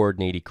help toward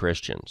needy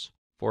Christians.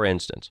 For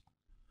instance,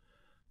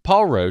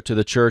 Paul wrote to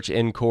the church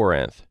in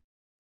Corinth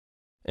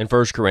in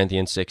 1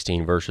 Corinthians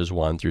 16, verses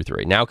 1 through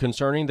 3. Now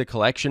concerning the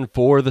collection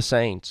for the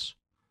saints,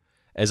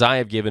 as I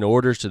have given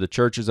orders to the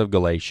churches of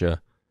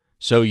Galatia,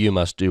 so you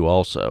must do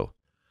also.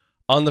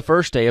 On the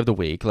first day of the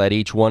week, let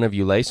each one of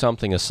you lay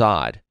something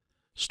aside,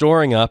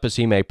 storing up as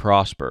he may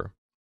prosper,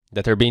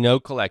 that there be no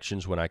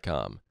collections when I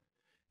come.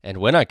 And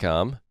when I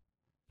come,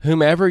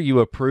 whomever you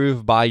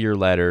approve by your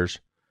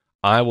letters,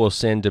 I will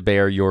send to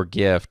bear your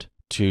gift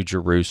to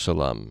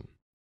Jerusalem.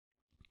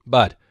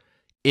 But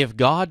if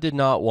God did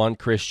not want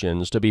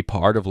Christians to be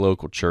part of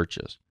local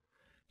churches,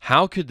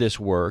 how could this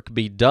work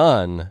be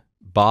done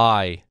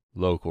by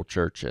local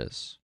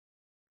churches?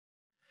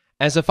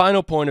 As a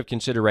final point of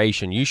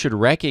consideration, you should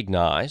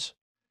recognize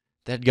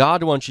that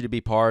God wants you to be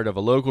part of a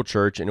local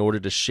church in order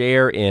to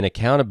share in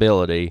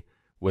accountability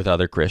with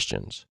other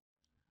Christians.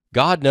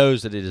 God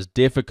knows that it is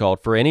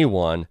difficult for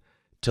anyone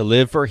to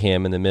live for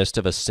Him in the midst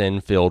of a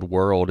sin-filled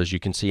world, as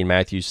you can see in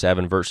Matthew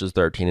 7, verses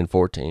 13 and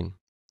 14.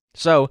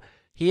 So,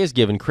 He has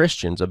given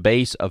Christians a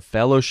base of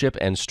fellowship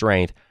and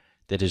strength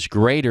that is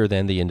greater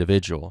than the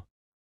individual.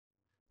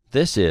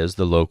 This is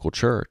the local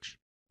church.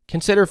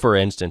 Consider, for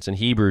instance, in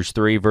Hebrews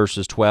 3,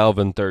 verses 12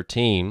 and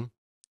 13,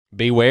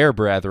 Beware,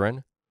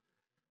 brethren,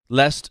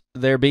 lest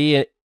there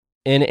be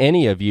in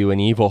any of you an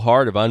evil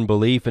heart of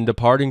unbelief in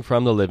departing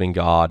from the living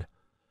God.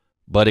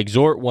 But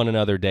exhort one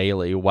another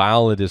daily,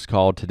 while it is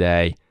called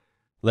today,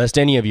 lest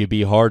any of you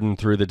be hardened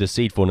through the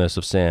deceitfulness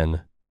of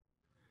sin.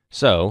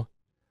 So,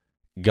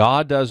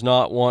 God does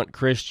not want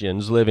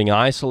Christians living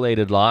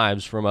isolated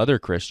lives from other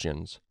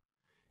Christians.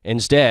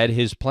 Instead,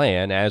 His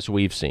plan, as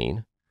we've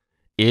seen,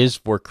 is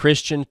for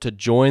Christians to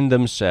join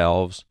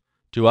themselves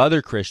to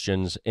other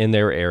Christians in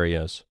their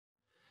areas.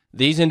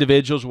 These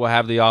individuals will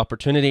have the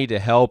opportunity to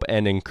help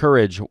and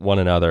encourage one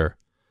another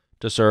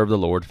to serve the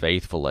Lord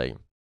faithfully.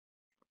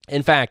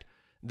 In fact,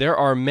 there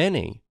are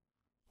many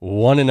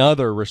one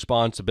another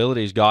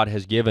responsibilities God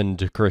has given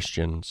to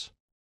Christians.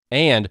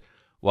 And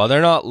while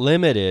they're not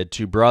limited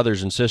to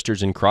brothers and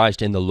sisters in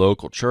Christ in the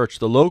local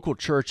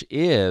church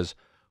is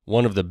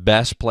one of the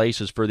best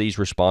places for these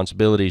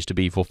responsibilities to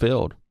be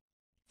fulfilled.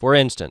 For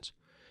instance,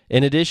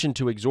 in addition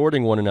to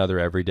exhorting one another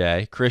every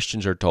day,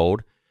 Christians are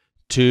told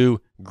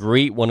to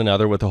greet one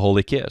another with a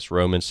holy kiss,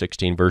 Romans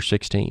 16, verse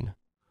 16.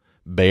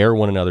 Bear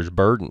one another's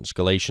burdens,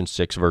 Galatians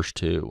 6, verse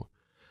 2.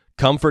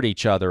 Comfort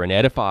each other and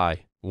edify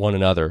one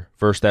another,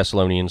 1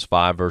 Thessalonians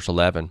 5, verse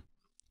 11.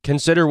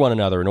 Consider one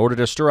another in order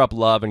to stir up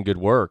love and good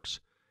works,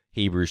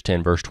 Hebrews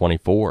 10, verse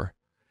 24.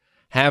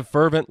 Have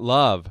fervent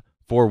love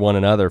for one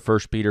another, 1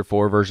 Peter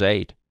 4, verse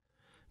 8.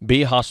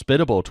 Be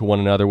hospitable to one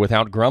another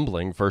without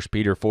grumbling, 1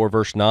 Peter 4,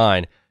 verse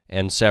 9,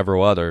 and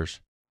several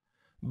others.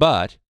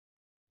 But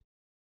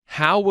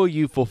how will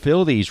you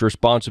fulfill these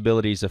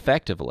responsibilities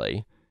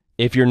effectively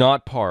if you're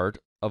not part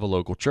of a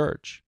local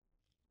church?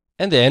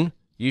 And then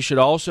you should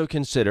also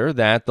consider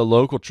that the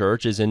local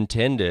church is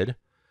intended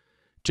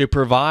to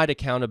provide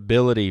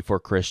accountability for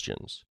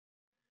Christians.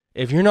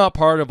 If you're not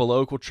part of a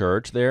local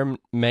church, there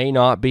may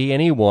not be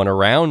anyone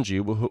around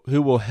you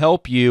who will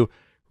help you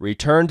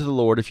return to the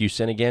Lord if you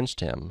sin against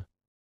Him.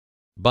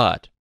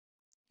 But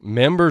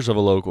members of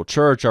a local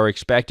church are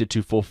expected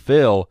to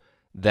fulfill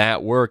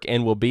that work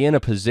and will be in a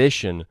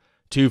position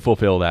to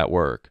fulfill that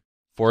work.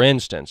 For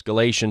instance,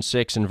 Galatians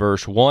 6 and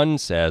verse 1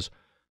 says,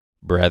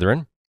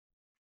 Brethren,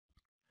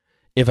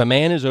 if a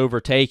man is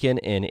overtaken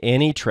in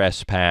any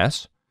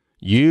trespass,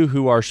 You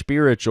who are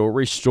spiritual,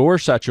 restore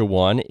such a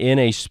one in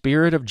a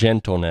spirit of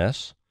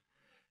gentleness,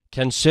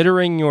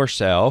 considering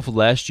yourself,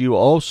 lest you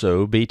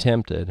also be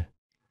tempted.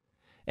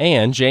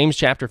 And James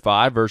chapter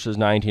 5, verses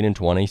 19 and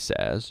 20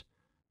 says,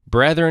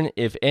 Brethren,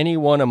 if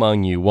anyone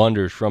among you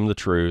wanders from the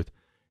truth,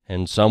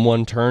 and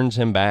someone turns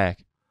him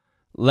back,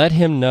 let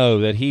him know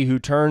that he who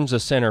turns a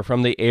sinner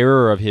from the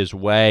error of his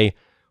way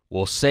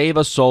will save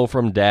a soul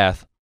from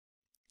death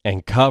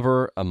and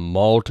cover a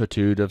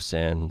multitude of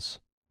sins.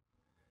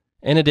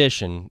 In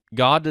addition,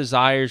 God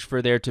desires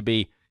for there to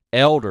be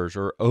elders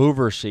or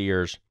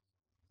overseers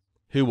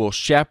who will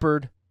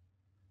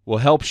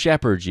help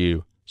shepherd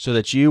you so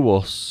that you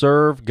will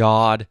serve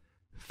God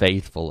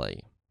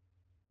faithfully.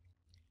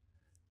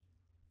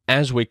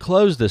 As we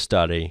close the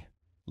study,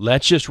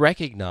 let's just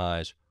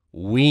recognize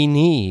we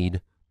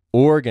need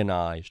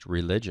organized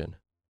religion.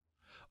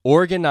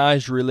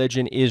 Organized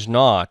religion is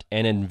not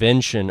an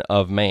invention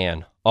of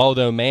man,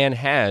 although man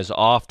has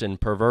often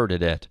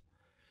perverted it.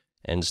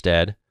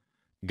 Instead,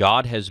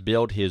 God has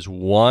built his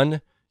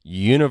one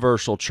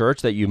universal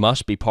church that you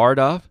must be part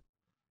of,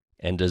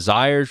 and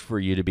desires for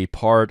you to be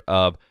part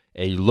of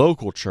a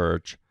local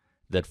church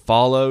that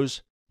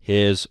follows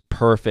his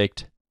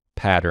perfect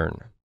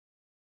pattern.